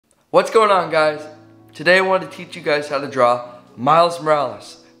What's going on, guys? Today I want to teach you guys how to draw Miles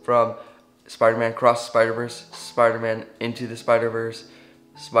Morales from Spider-Man Across the Spider-Verse, Spider-Man Into the Spider-Verse,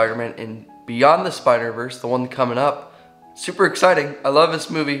 Spider-Man in Beyond the Spider-Verse, the one coming up. Super exciting. I love this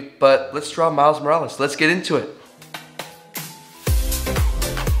movie, but let's draw Miles Morales. Let's get into it.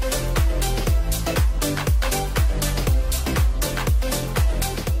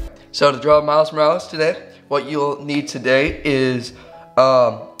 So to draw Miles Morales today, what you'll need today is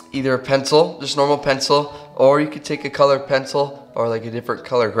either a pencil, just normal pencil, or you could take a colored pencil or like a different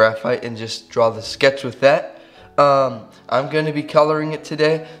color graphite and just draw the sketch with that. I'm going to be coloring it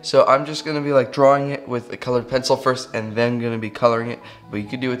today, so I'm just going to be like drawing it with a colored pencil first and then going to be coloring it. But you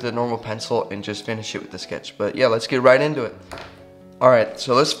could do it with a normal pencil and just finish it with the sketch. But yeah, let's get right into it. Alright,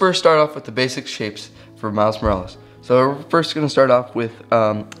 so let's first start off with the basic shapes for Miles Morales. So we're first going to start off with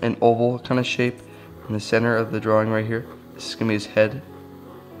an oval kind of shape in the center of the drawing right here. This is going to be his head.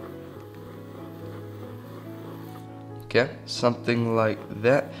 Okay, something like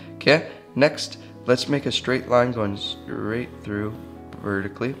that. Okay, next, let's make a straight line going straight through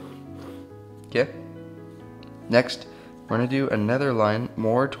vertically. Okay, next, we're going to do another line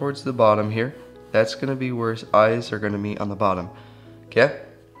more towards the bottom here. That's going to be where his eyes are going to meet on the bottom. Okay,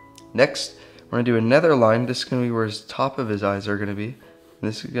 next, we're going to do another line. This is going to be where his top of his eyes are going to be. And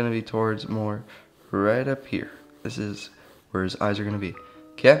this is going to be towards more right up here. This is where his eyes are going to be.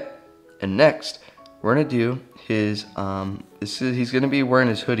 Okay, and next, we're going to do his, he's going to be wearing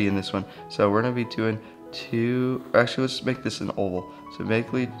his hoodie in this one. So we're going to be doing actually let's make this an oval. So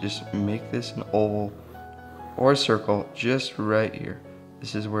basically just make this an oval or a circle just right here.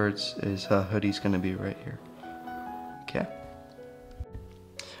 This is where his hoodie's going to be right here. Okay.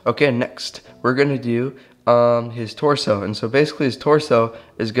 Okay, next we're going to do his torso. And so basically his torso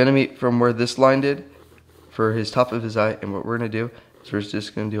is going to meet from where this line did for his top of his eye. And what we're going to do is we're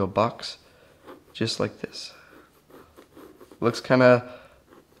just going to do a box just like this. Looks kind of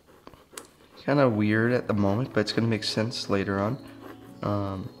weird at the moment, but it's going to make sense later on.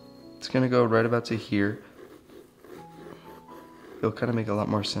 It's going to go right about to here. It'll kind of make a lot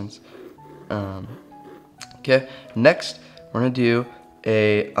more sense. Okay, next we're going to do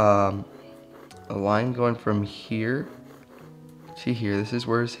a line going from here to here. This is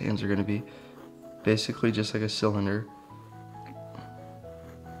where his hands are going to be. Basically just like a cylinder.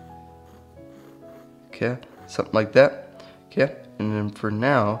 Okay, something like that. Okay, and then for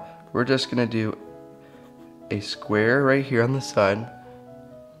now, we're just gonna do a square right here on the side,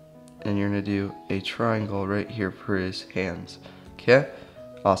 and you're gonna do a triangle right here for his hands. Okay,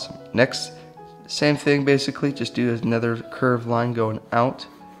 awesome. Next, same thing basically, just do another curved line going out,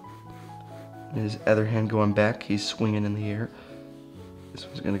 and his other hand going back. He's swinging in the air. This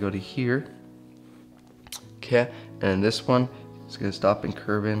one's gonna go to here. Okay, and this one is gonna stop and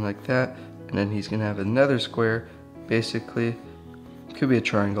curve in like that. And then he's gonna have another square, basically, could be a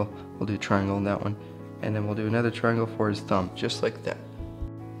triangle. We'll do a triangle on that one. And then we'll do another triangle for his thumb, just like that.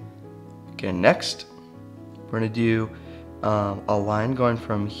 Okay, next, we're gonna do a line going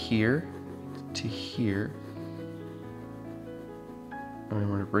from here to here. And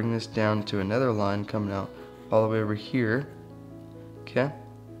we're gonna bring this down to another line coming out all the way over here. Okay,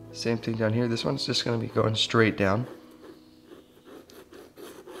 same thing down here. This one's just gonna be going straight down.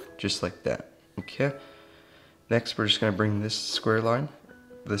 Just like that. Okay. Next, we're just going to bring this square line.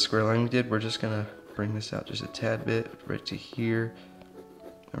 The square line we did, we're just going to bring this out just a tad bit right to here.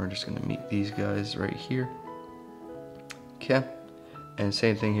 And we're just going to meet these guys right here. Okay. And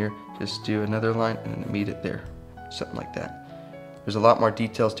same thing here. Just do another line and meet it there. Something like that. There's a lot more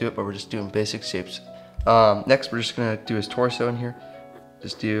details to it, but we're just doing basic shapes. Next, we're just going to do his torso in here.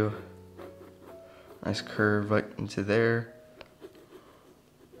 Just do a nice curve right into there.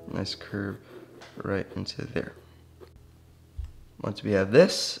 Nice curve right into there. Once we have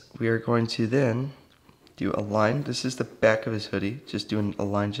this, we are going to then do a line. This is the back of his hoodie. Just doing a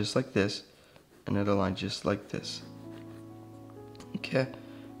line just like this. Another line just like this. Okay.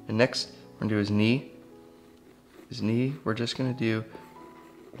 And next, we're going to do his knee. His knee, we're just going to do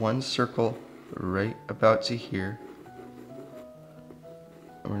one circle right about to here.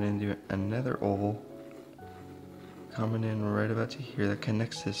 And we're going to do another oval coming in right about to here that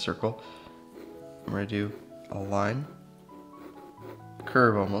connects this circle. I'm going to do a line,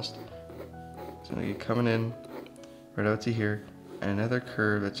 curve almost. So you coming in right out to here, and another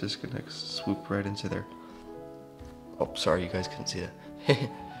curve that's just going to swoop right into there. Oh, sorry, you guys couldn't see that.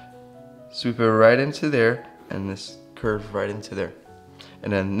 Swoop it right into there, and this curve right into there.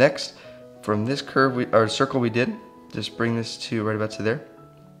 And then next, from this curve, or circle we did, just bring this to right about to there.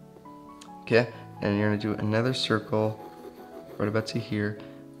 Okay. And you're going to do another circle right about to here,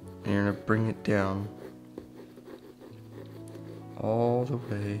 and you're gonna bring it down all the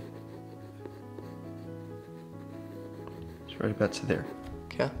way. It's right about to there.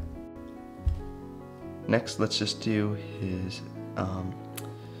 Okay. Next, let's just do his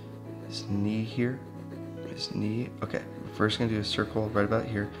knee here. His knee. Okay. We're first gonna do a circle right about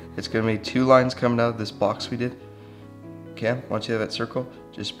here. It's gonna make 2 lines coming out of this box we did. Okay. Once you have that circle,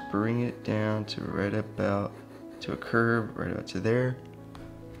 just bring it down to right about to a curve, right about to there.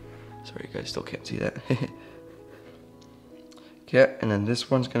 Sorry, you guys still can't see that. Okay, and then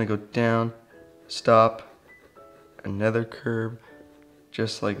this one's gonna go down, stop, another curve,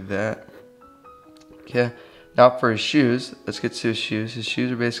 just like that. Okay, now for his shoes, let's get to his shoes. His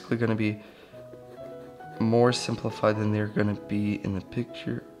shoes are basically gonna be more simplified than they're gonna be in the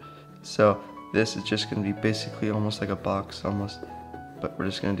picture. So this is just gonna be basically almost like a box, almost. But we're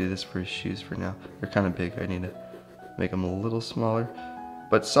just gonna do this for his shoes for now. They're kind of big. I need to make them a little smaller,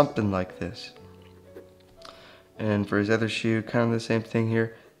 but something like this. And for his other shoe, kind of the same thing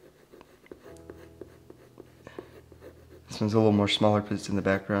here. This one's a little more smaller because it's in the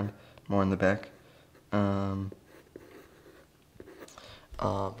background, more in the back.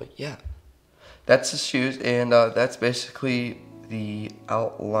 But yeah, that's his shoes, and that's basically the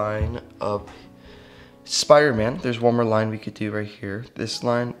outline of Spider-Man. There's one more line we could do right here. This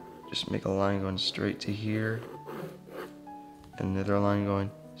line, just make a line going straight to here. Another line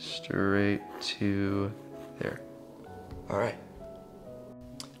going straight to there. Alright.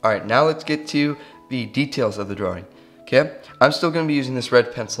 Alright, now let's get to the details of the drawing. Okay? I'm still going to be using this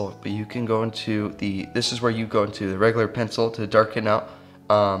red pencil, but you can go into this is where you go into the regular pencil to darken out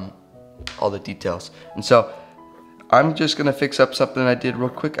all the details. And so, I'm just going to fix up something I did real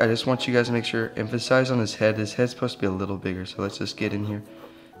quick. I just want you guys to make sure, emphasize on his head. His head's supposed to be a little bigger, so let's just get in here.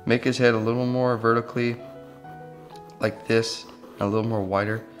 Make his head a little more vertically, like this, a little more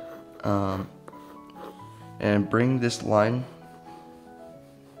wider. And bring this line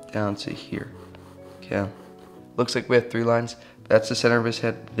down to here. Okay. Looks like we have 3 lines. That's the center of his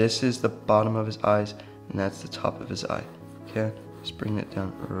head. This is the bottom of his eyes, and that's the top of his eye. Okay. Just bring that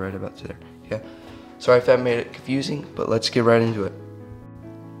down right about to there. Okay. Sorry if that made it confusing, but let's get right into it.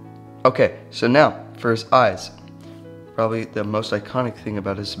 Okay. So now for his eyes, probably the most iconic thing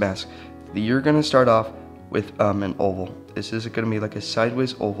about his mask. You're gonna start off with an oval. This is gonna be like a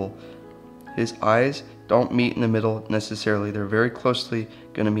sideways oval. His eyes don't meet in the middle necessarily. They're very closely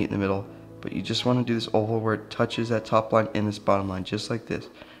going to meet in the middle. But you just want to do this oval where it touches that top line and this bottom line, just like this.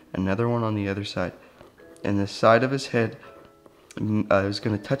 Another one on the other side. And the side of his head is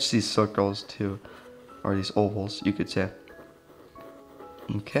going to touch these circles too. Or these ovals, you could say.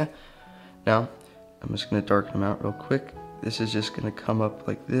 Okay. Now, I'm just going to darken them out real quick. This is just going to come up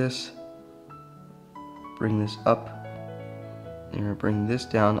like this. Bring this up. You're going to bring this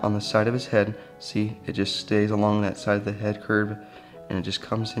down on the side of his head. See, it just stays along that side of the head curve, and it just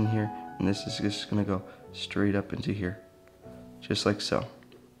comes in here, and this is just going to go straight up into here, just like so.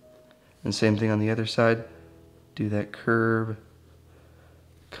 And same thing on the other side. Do that curve,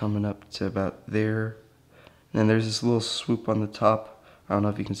 coming up to about there. And then there's this little swoop on the top. I don't know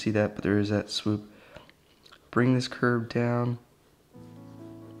if you can see that, but there is that swoop. Bring this curve down.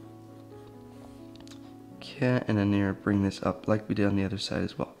 Okay, and then you're bring this up like we did on the other side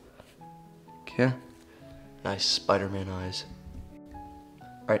as well. Okay, nice Spider-Man eyes.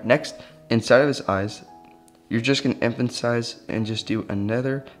 Alright, next, inside of his eyes, you're just going to emphasize and just do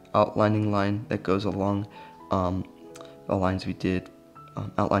another outlining line that goes along the lines we did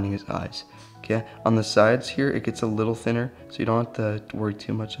outlining his eyes. Okay, on the sides here, it gets a little thinner, so you don't have to worry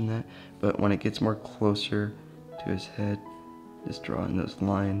too much on that. But when it gets more closer to his head, just drawing those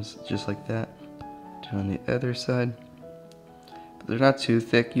lines just like that. Do on the other side. But they're not too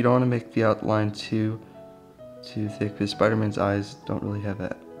thick. You don't want to make the outline too thick, because Spider-Man's eyes don't really have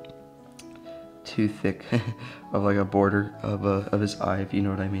that too thick of like a border of his eye, if you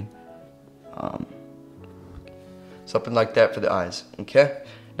know what I mean. Something like that for the eyes. Okay.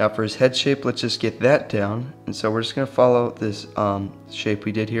 Now for his head shape, let's just get that down. And so we're just gonna follow this shape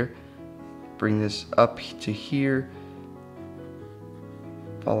we did here. Bring this up to here,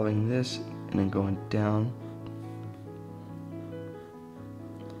 following this, and then going down.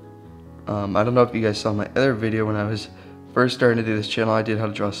 I don't know if you guys saw my other video when I was first starting to do this channel. I did how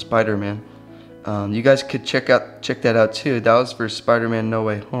to draw Spider-Man. You guys could check that out too. That was for Spider-Man No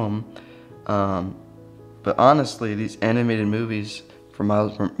Way Home. But honestly, these animated movies for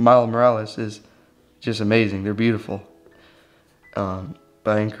Miles Morales is just amazing. They're beautiful.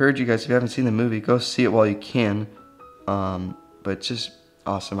 But I encourage you guys, if you haven't seen the movie, go see it while you can. But it's just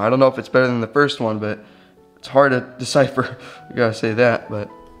awesome. I don't know if it's better than the first one, but it's hard to decipher. I gotta say that. But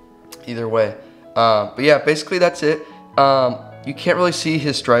either way. But yeah, basically that's it. You can't really see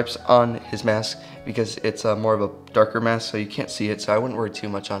his stripes on his mask because it's more of a darker mask, so you can't see it, so I wouldn't worry too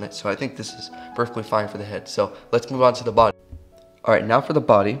much on it. So I think this is perfectly fine for the head. So let's move on to the body. Alright, now for the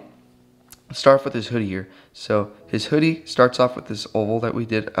body. Let's start off with his hoodie here. So his hoodie starts off with this oval that we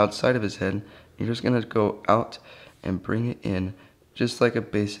did outside of his head. You're just going to go out and bring it in just like a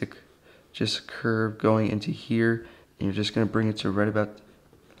basic just curve going into here, and you're just going to bring it to right about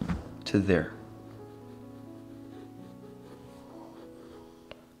to there.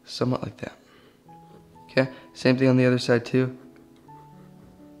 Somewhat like that. Okay, same thing on the other side too.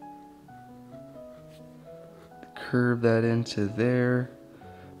 Curve that into there,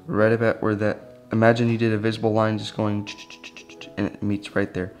 right about where that, imagine you did a visible line just going and it meets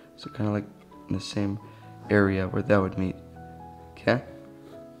right there. So kind of like in the same area where that would meet. Okay,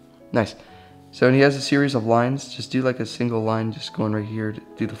 nice. So he has a series of lines. Just do like a single line just going right here to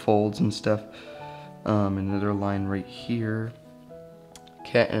do the folds and stuff. Another line right here.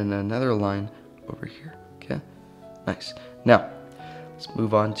 Okay, and another line over here. Okay, nice. Now let's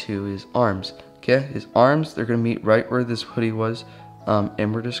move on to his arms. Okay, his arms, they're gonna meet right where this hoodie was,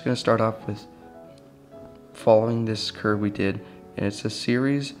 and we're just gonna start off with following this curve we did, and it's a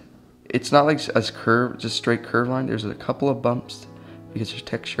series. It's not like a curve, just straight curve line. There's a couple of bumps because there's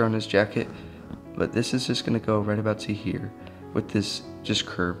texture on his jacket, but this is just gonna go right about to here with this just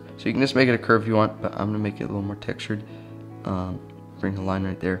curve. So you can just make it a curve if you want, but I'm gonna make it a little more textured. Bring a line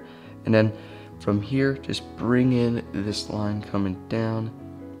right there, and then from here just bring in this line coming down.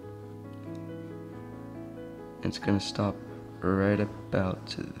 It's gonna stop right about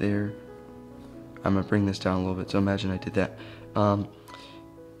to there. I'm gonna bring this down a little bit, so imagine I did that.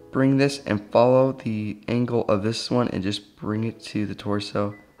 Bring this and follow the angle of this one and just bring it to the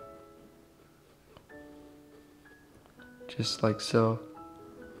torso. Just like so.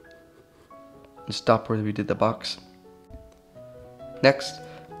 And stop where we did the box. Next,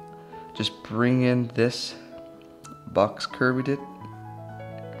 just bring in this box curve we did.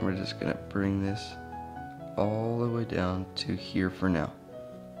 And we're just gonna bring this all the way down to here for now.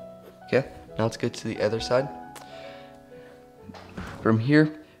 Okay, now let's get to the other side. From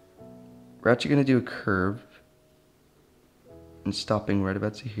here, we're actually gonna do a curve and stopping right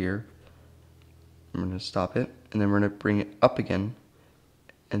about to here. I'm gonna stop it, and then we're gonna bring it up again.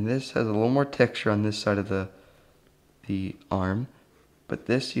 And this has a little more texture on this side of the arm. But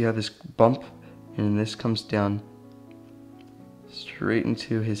this, you have this bump, and this comes down straight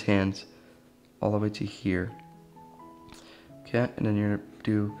into his hands, all the way to here. Okay, and then you're gonna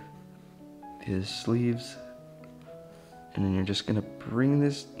do his sleeves, and then you're just gonna bring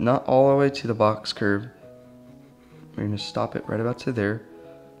this not all the way to the box curve. We're gonna stop it right about to there.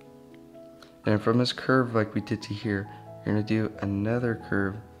 And from this curve, like we did to here, you're gonna do another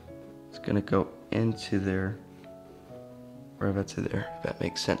curve. It's gonna go into there. Right about to there, if that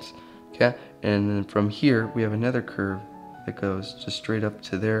makes sense. Okay, and then from here we have another curve that goes just straight up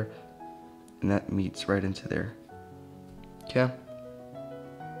to there, and that meets right into there. Okay,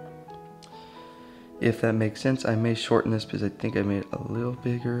 if that makes sense, I may shorten this because I think I made it a little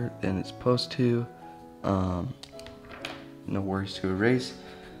bigger than it's supposed to. No worries to erase.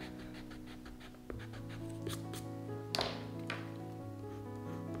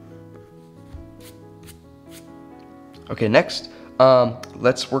 Okay, next,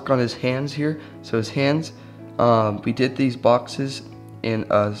 let's work on his hands here. So his hands, we did these boxes in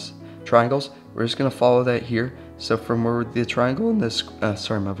triangles. We're just gonna follow that here. So from where the triangle and this, where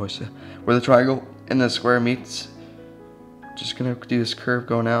the triangle and the square meets, just gonna do this curve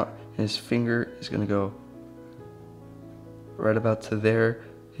going out, and his finger is gonna go right about to there.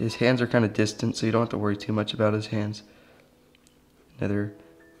 His hands are kind of distant, so you don't have to worry too much about his hands. Another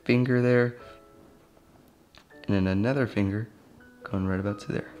finger there. And then another finger going right about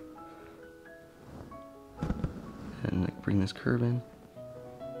to there. And like bring this curve in.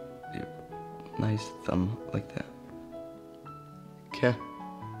 Do a nice thumb like that. Okay.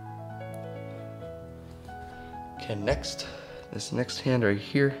 Okay, next, this next hand right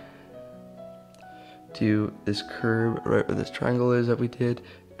here. Do this curve right where this triangle is that we did.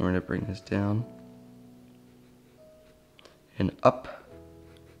 And we're gonna bring this down. And up.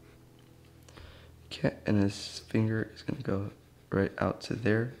 Okay, and this finger is gonna go right out to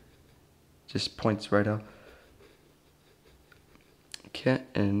there. Just points right out. Okay,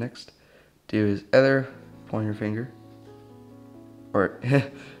 and next, do his other pointer finger, or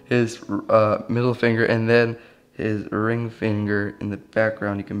his middle finger, and then his ring finger in the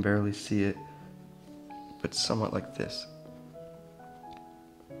background. You can barely see it, but somewhat like this.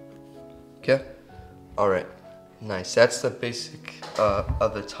 Okay, all right. Nice, that's the basic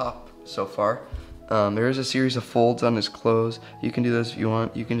of the top so far. There is a series of folds on his clothes. You can do this if you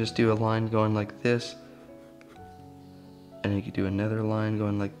want. You can just do a line going like this. And you can do another line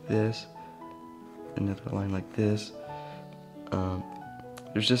going like this. Another line like this.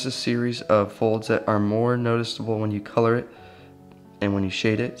 There's just a series of folds that are more noticeable when you color it and when you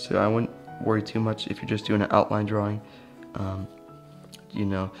shade it. So I wouldn't worry too much if you're just doing an outline drawing. You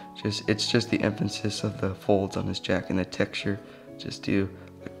know, it's just the emphasis of the folds on this jacket and the texture. Just do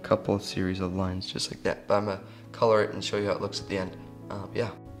a couple of series of lines just like that. But I'm gonna color it and show you how it looks at the end.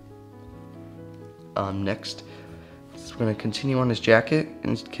 Yeah. Next, so we're gonna continue on his jacket,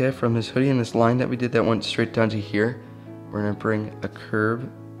 and okay, from his hoodie and this line that we did that went straight down to here. We're gonna bring a curve.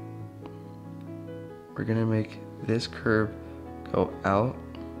 We're gonna make this curve go out,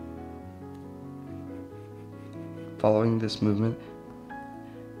 following this movement.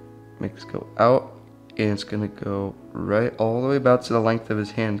 Make this go out, and it's gonna go right all the way about to the length of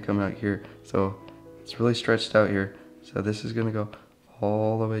his hand coming out here. So it's really stretched out here. So this is gonna go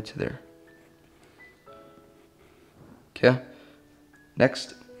all the way to there. Okay.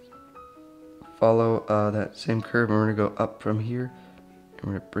 Next, follow that same curve, and we're gonna go up from here, and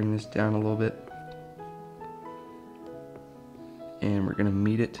we're gonna bring this down a little bit, and we're gonna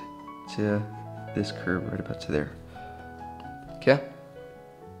meet it to this curve right about to there. Okay.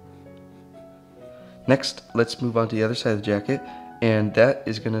 Next, let's move on to the other side of the jacket, and that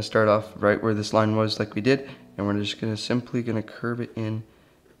is gonna start off right where this line was, like we did, and we're just gonna simply curve it in,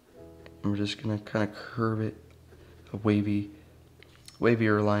 and we're just gonna kind of curve it a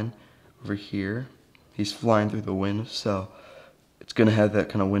wavier line over here. He's flying through the wind, so it's gonna have that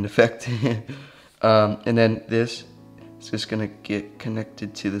kind of wind effect. And then this is just gonna get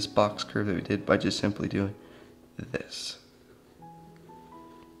connected to this box curve that we did by just simply doing this.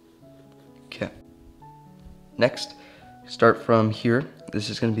 Okay. Next, start from here. This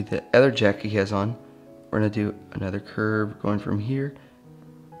is gonna be the other jacket he has on. We're gonna do another curve going from here.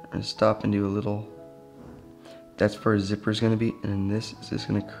 We're gonna stop and do a little. That's where his zipper is going to be, and then this is just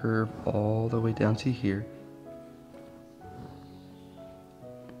going to curve all the way down to here.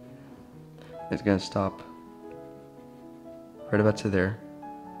 It's going to stop right about to there.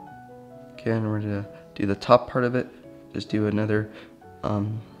 Again, we're going to do the top part of it. Just do another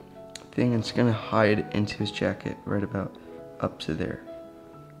thing, and it's going to hide into his jacket right about up to there.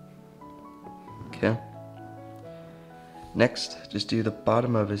 Okay. Next, just do the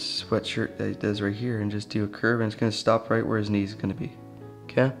bottom of his sweatshirt that he does right here, and just do a curve, and it's going to stop right where his knee is going to be.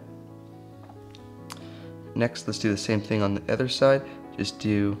 Okay? Next, let's do the same thing on the other side. Just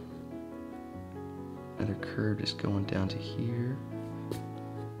do another curve just going down to here.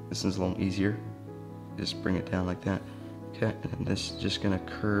 This one's a little easier. Just bring it down like that. Okay, and then this is just going to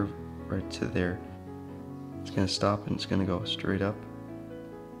curve right to there. It's going to stop, and it's going to go straight up.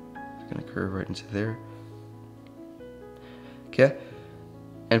 It's going to curve right into there. Okay,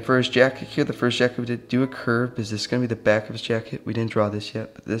 and for his jacket here, the first jacket we did, do a curve, because this is going to be the back of his jacket. We didn't draw this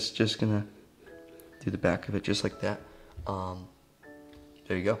yet, but this is just going to do the back of it just like that.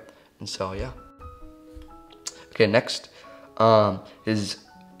 There you go. And so, yeah. Okay, next,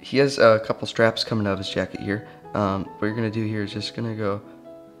 he has a couple straps coming out of his jacket here. What you're going to do here is just going to go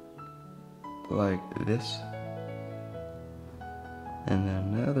like this. And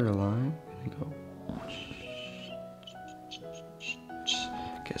then another line, and go.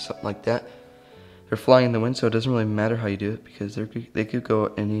 Something like that. They're flying in the wind, so it doesn't really matter how you do it, because they could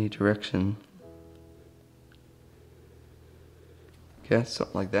go any direction. Okay,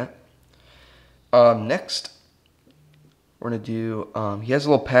 something like that. Next, we're gonna do. He has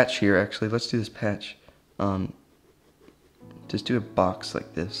a little patch here. Actually, let's do this patch. Just do a box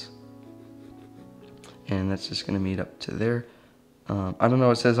like this, and that's just gonna meet up to there. I don't know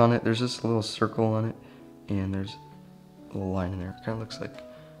what it says on it. There's just a little circle on it, and there's a little line in there. It kind of looks like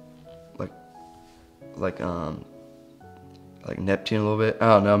Neptune a little bit. I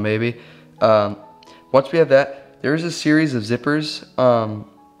don't know, maybe. Once we have that, there's a series of zippers.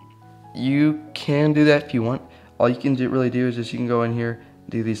 You can do that if you want. All you can really do is just you can go in here,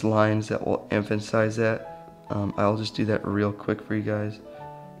 do these lines that will emphasize that. I'll just do that real quick for you guys.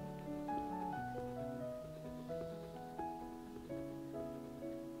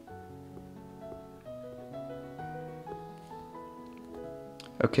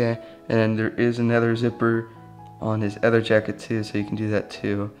 Okay, and there is another zipper on his other jacket too, so you can do that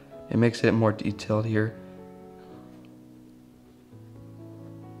too. It makes it more detailed here.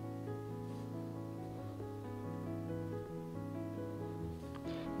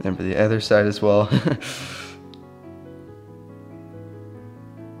 And for the other side as well.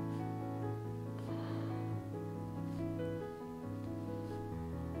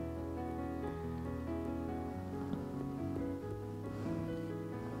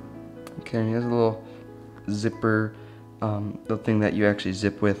 Okay, and he has a little zipper, the thing that you actually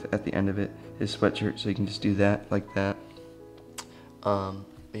zip with at the end of it, his sweatshirt, so you can just do that like that. But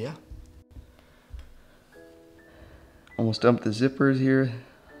yeah. Almost done with the zippers here.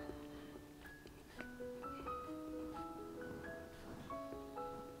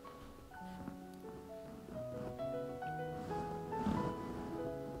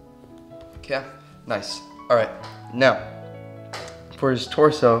 Okay, nice. Alright, now, for his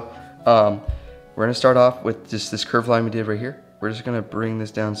torso, we're gonna start off with just this curved line we did right here. We're just gonna bring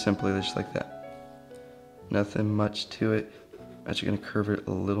this down simply, just like that. Nothing much to it. Actually gonna curve it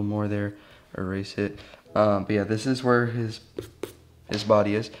a little more there, erase it. But yeah, this is where his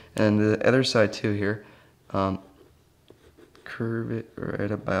body is. And the other side too here, curve it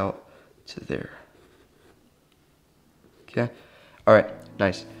right about to there. Okay, alright,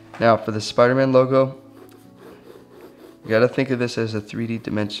 nice. Now for the Spider-Man logo, you gotta think of this as a 3D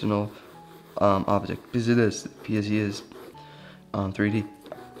dimensional object, because it is, because he is 3D.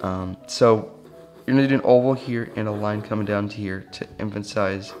 So you're gonna do an oval here and a line coming down to here to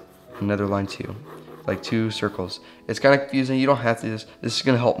emphasize another line too, like 2 circles. It's kind of confusing. You don't have to do this. This is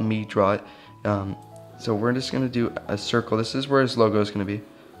gonna help me draw it. So we're just gonna do a circle. This is where his logo is gonna be,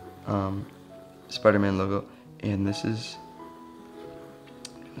 Spider-Man logo, and this is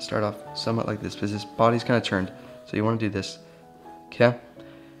gonna start off somewhat like this because his body's kind of turned. So you want to do this, okay?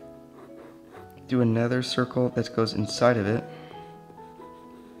 Do another circle that goes inside of it.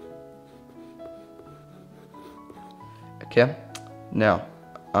 Okay, now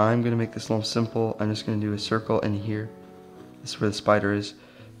I'm gonna make this a little simple. I'm just gonna do a circle in here. This is where the spider is.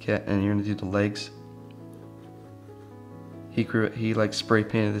 Okay, and you're gonna do the legs. He like spray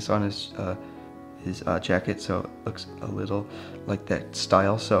painted this on his jacket, so it looks a little like that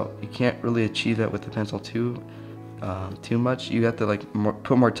style. So you can't really achieve that with the pencil too much. You have to like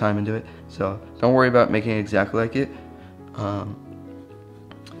put more time into it. So don't worry about making it exactly like it.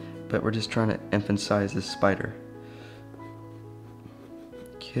 But we're just trying to emphasize this spider.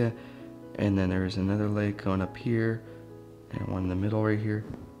 Okay, and then there's another leg going up here, and one in the middle right here.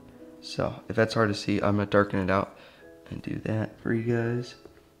 So if that's hard to see, I'm gonna darken it out and do that for you guys.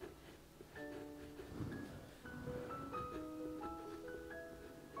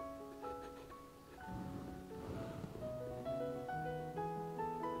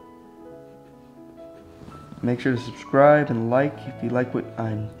 Make sure to subscribe and like if you like what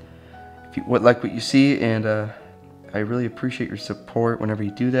what you see, and I really appreciate your support whenever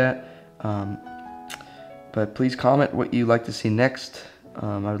you do that. But please comment what you'd like to see next.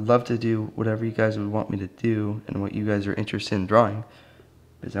 I would love to do whatever you guys would want me to do and what you guys are interested in drawing,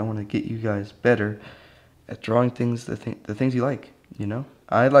 because I want to get you guys better at drawing things, the things you like. You know,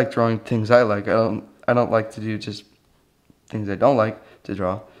 I like drawing things I like. I don't like to do just things I don't like to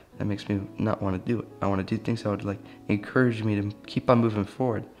draw. That makes me not want to do it. I want to do things that would like encourage me to keep on moving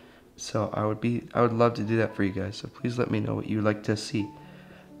forward. So I would love to do that for you guys. So please let me know what you'd like to see.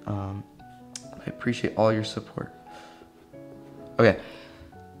 I appreciate all your support. Okay,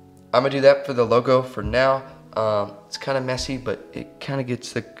 I'm gonna do that for the logo for now. It's kind of messy, but it kind of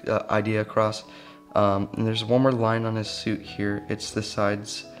gets the idea across. And there's one more line on his suit here. It's the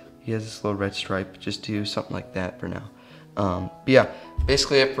sides. He has this little red stripe. Just do something like that for now. But yeah,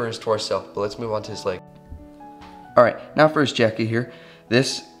 basically it for his torso. But let's move on to his leg. All right, now for his jacket here.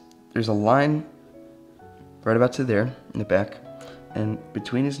 There's a line right about to there in the back, and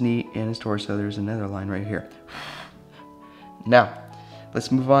between his knee and his torso there's another line right here. Now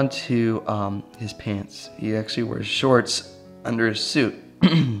let's move on to his pants. He actually wears shorts under his suit.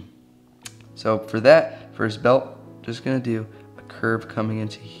 So for his belt, just gonna do a curve coming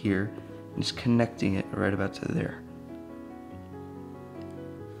into here and just connecting it right about to there.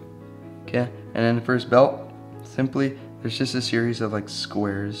 Okay, and then for his belt, simply there's just a series of like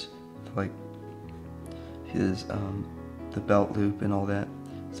squares, like his the belt loop and all that.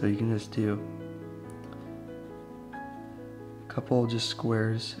 So you can just do a couple just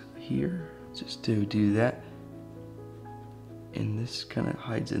squares here, just to do that, and this kind of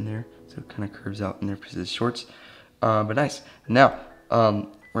hides in there, so it kind of curves out in there because it's shorts. But nice. Now we're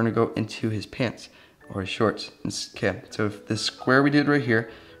gonna go into his pants or his shorts. Okay, so if this square we did right here,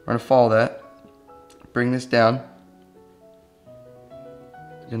 we're gonna follow that, bring this down.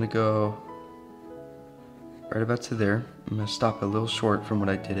 Gonna go right about to there. I'm gonna stop a little short from what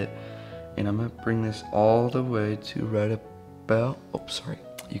I did it, and I'm gonna bring this all the way to right about, oh sorry,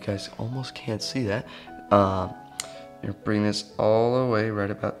 you guys almost can't see that. You're gonna bring this all the way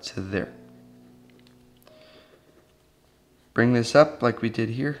right about to there. Bring this up like we did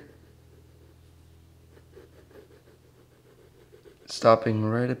here, stopping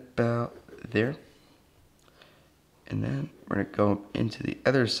right about there. And then we're going to go into the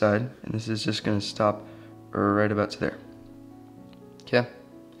other side, and this is just going to stop right about to there. Okay.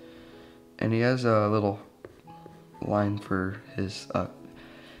 And he has a little line for his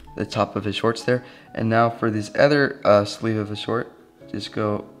the top of his shorts there. And now for this other sleeve of a short, just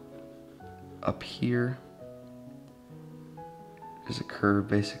go up here. There's a curve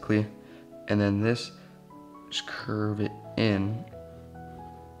basically, and then this, just curve it in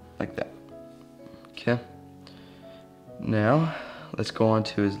like that. Okay. Now let's go on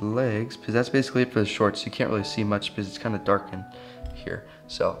to his legs, because that's basically it for the shorts. You can't really see much because it's kind of dark in here.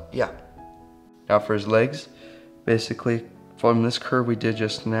 So yeah. Now for his legs, basically from this curve we did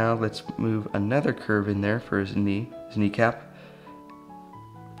just now, let's move another curve in there for his knee, his kneecap.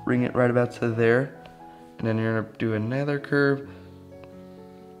 Bring it right about to there, and then you're gonna do another curve,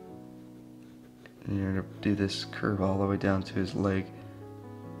 and you're gonna do this curve all the way down to his leg,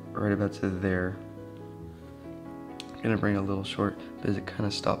 right about to there. I'm gonna bring it a little short because it kind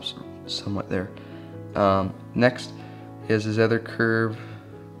of stops somewhat there. Next, he has his other curve,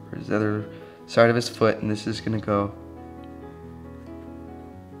 or his other side of his foot, and this is gonna go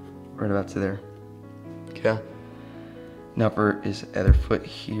right about to there. Okay. Now for his other foot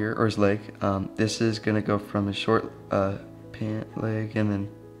here, or his leg, this is gonna go from his short pant leg and then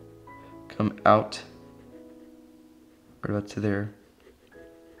come out right about to there.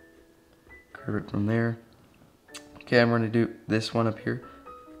 Curve it from there. Okay, I'm going to do this one up here.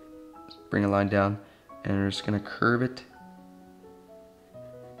 Bring a line down, and we're just going to curve it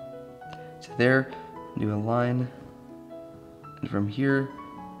to there. Do a line, and from here,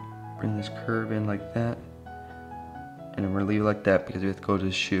 bring this curve in like that. And I'm going to leave it like that because we have to go to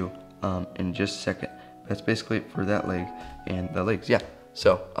the shoe in just a second. That's basically it for that leg and the legs. Yeah.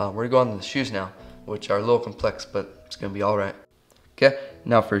 So we're going to go on to the shoes now, which are a little complex, but it's going to be all right. Okay.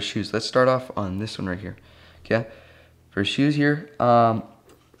 Now for his shoes, let's start off on this one right here. Okay. For shoes here, I'm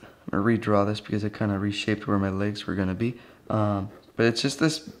going to redraw this because it kind of reshaped where my legs were going to be. But it's just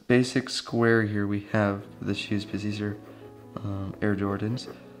this basic square here we have for the shoes, because these are Air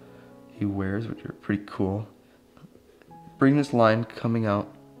Jordans he wears, which are pretty cool. Bring this line coming out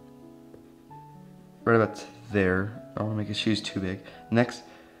right about there. I don't want to make his shoes too big. Next,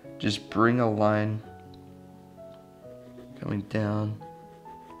 just bring a line coming down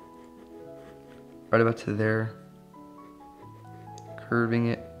right about to there. Curving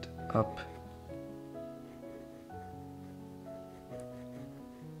it up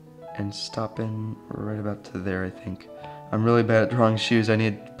and stopping right about to there, I think. I'm really bad at drawing shoes. I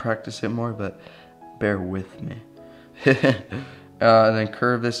need to practice it more, but bear with me. And then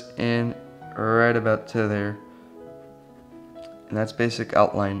curve this in right about to there. And that's basic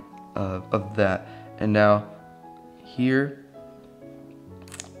outline of that. And now here,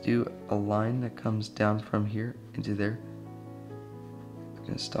 do a line that comes down from here into there.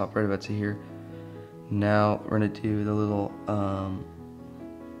 Gonna stop right about to here. Now we're gonna do the little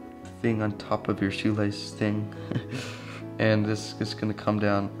thing on top of your shoelace thing, and this is gonna come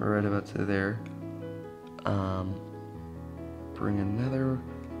down right about to there. Bring another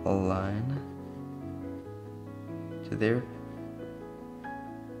line to there,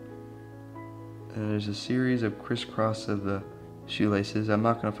 and there's a series of crisscross of the shoelaces. I'm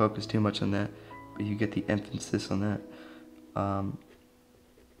not gonna focus too much on that, but you get the emphasis on that.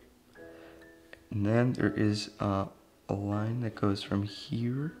 And then there is a line that goes from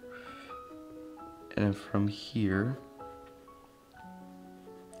here, and then from here,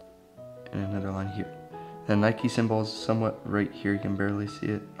 and another line here. The Nike symbol is somewhat right here. You can barely see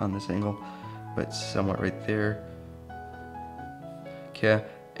it on this angle, but it's somewhat right there. Okay,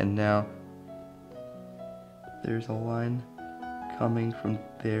 and now there's a line coming from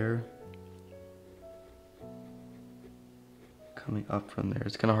there, coming up from there.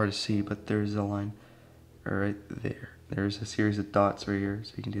 It's kind of hard to see, but there's a line right there. There's a series of dots right here,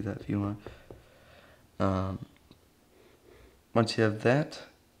 so you can do that if you want. Once you have that,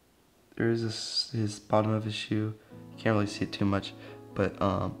 there's his bottom of his shoe. You can't really see it too much, but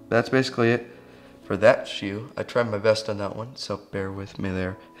that's basically it for that shoe. I tried my best on that one, so bear with me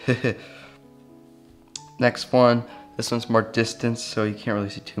there. Next one, this one's more distance, so you can't really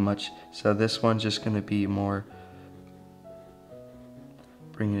see too much. So this one's just going to be more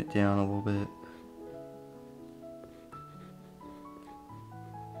bringing it down a little bit.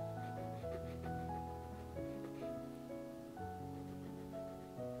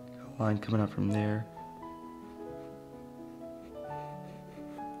 A line coming out from there.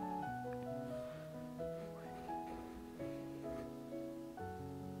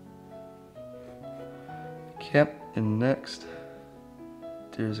 Okay, and next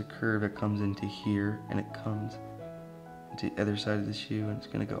there's a curve that comes into here, and it comes to the other side of the shoe, and it's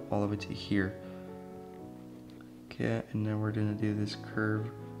gonna go all the way to here. Okay, and then we're gonna do this curve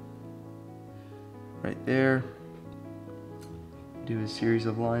right there. Do a series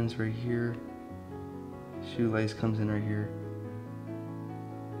of lines right here. Shoelace comes in right here.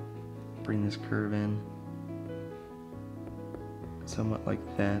 Bring this curve in, somewhat like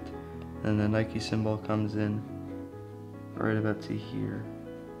that. And the Nike symbol comes in right about to here.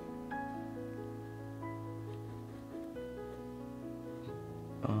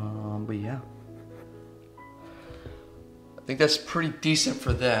 But yeah, I think that's pretty decent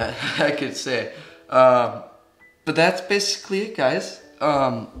for that. I could say. But that's basically it, guys.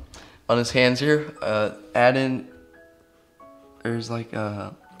 On his hands here, add in. There's like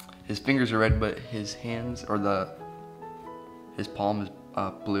his fingers are red, but his hands or his palm is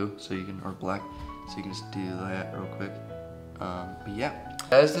blue, so you can, or black, so you can just do that real quick. But yeah,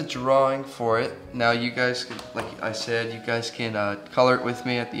 that is the drawing for it. Now you guys can, like I said, you guys can color it with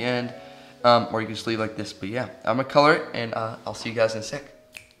me at the end, or you can just leave like this. But yeah, I'm gonna color it, and I'll see you guys in a sec.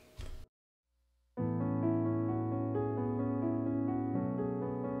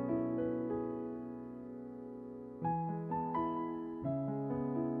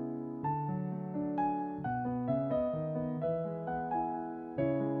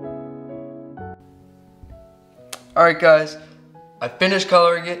 Alright guys, I finished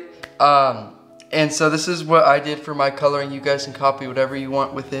coloring it, and so this is what I did for my coloring. You guys can copy whatever you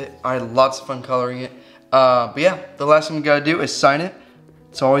want with it. I had lots of fun coloring it. But yeah, the last thing we gotta do is sign it.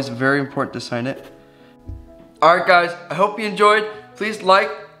 It's always very important to sign it. Alright guys, I hope you enjoyed. Please like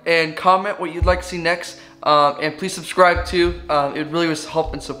and comment what you'd like to see next. And please subscribe too. It really was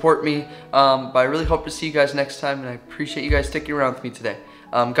help and support me. But I really hope to see you guys next time, and I appreciate you guys sticking around with me today.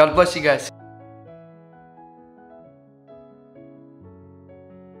 God bless you guys.